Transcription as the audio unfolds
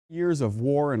Years of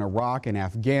war in Iraq and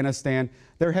Afghanistan,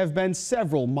 there have been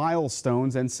several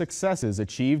milestones and successes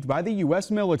achieved by the U.S.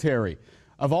 military.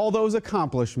 Of all those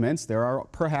accomplishments, there are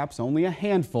perhaps only a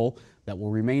handful that will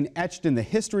remain etched in the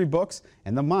history books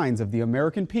and the minds of the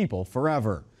American people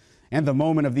forever. And the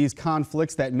moment of these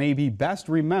conflicts that may be best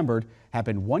remembered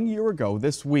happened 1 year ago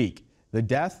this week, the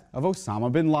death of Osama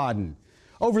bin Laden.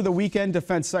 Over the weekend,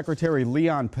 Defense Secretary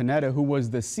Panetta, who was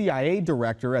the CIA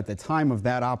director at the time of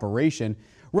that operation,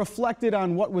 reflected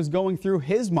on what was going through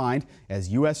his mind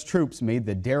as U.S. troops made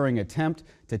the daring attempt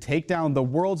to take down the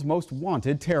world's most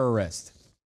wanted terrorist.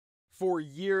 For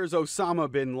years, Osama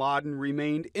bin Laden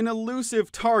remained an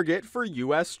elusive target for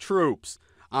U.S. troops.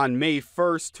 On May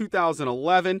 1st,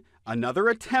 2011, another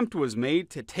attempt was made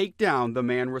to take down the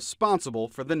man responsible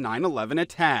for the 9/11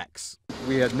 attacks.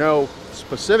 We had no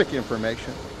specific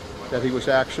information that he was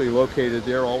actually located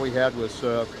there. All we had was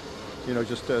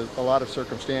just a lot of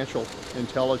circumstantial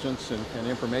intelligence and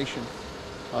information.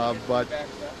 But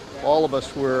all of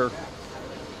us were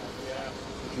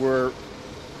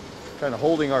kind of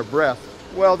holding our breath.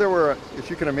 Well, there were, if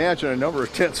you can imagine, a number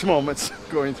of tense moments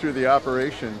going through the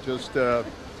operation. Just the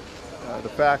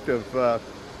fact of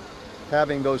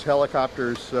having those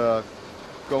helicopters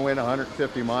go in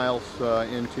 150 miles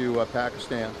into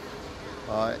Pakistan,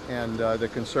 and the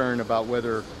concern about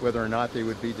whether or not they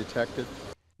would be detected.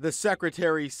 The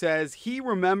secretary says he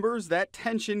remembers that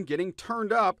tension getting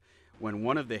turned up when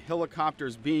one of the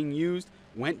helicopters being used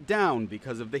went down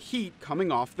because of the heat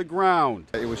coming off the ground.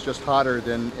 It was just hotter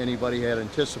than anybody had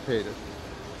anticipated,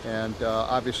 and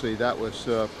obviously that was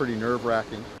pretty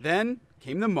nerve-wracking. Then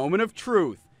came the moment of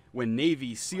truth when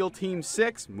Navy SEAL Team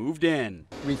 6 moved in.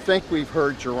 We think we've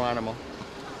heard Geronimo,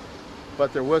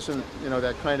 but there wasn't,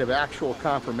 that kind of actual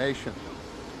confirmation.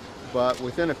 But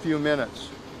within a few minutes,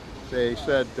 they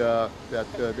said that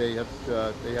they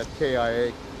had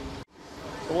KIA.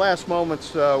 The last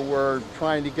moments were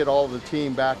trying to get all of the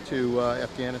team back to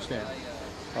Afghanistan,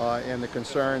 and the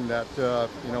concern that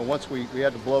once we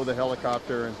had to blow the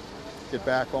helicopter and get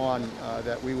back on,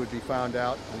 that we would be found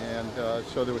out, and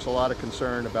so there was a lot of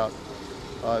concern about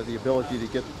the ability to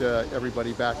get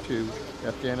everybody back to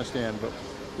Afghanistan. But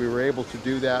we were able to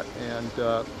do that,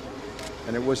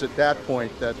 and it was at that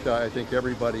point that I think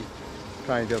everybody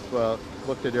kind of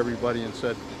looked at everybody and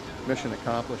said, mission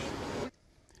accomplished.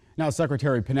 Now,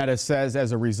 Secretary Panetta says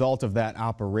as a result of that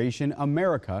operation,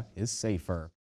 America is safer.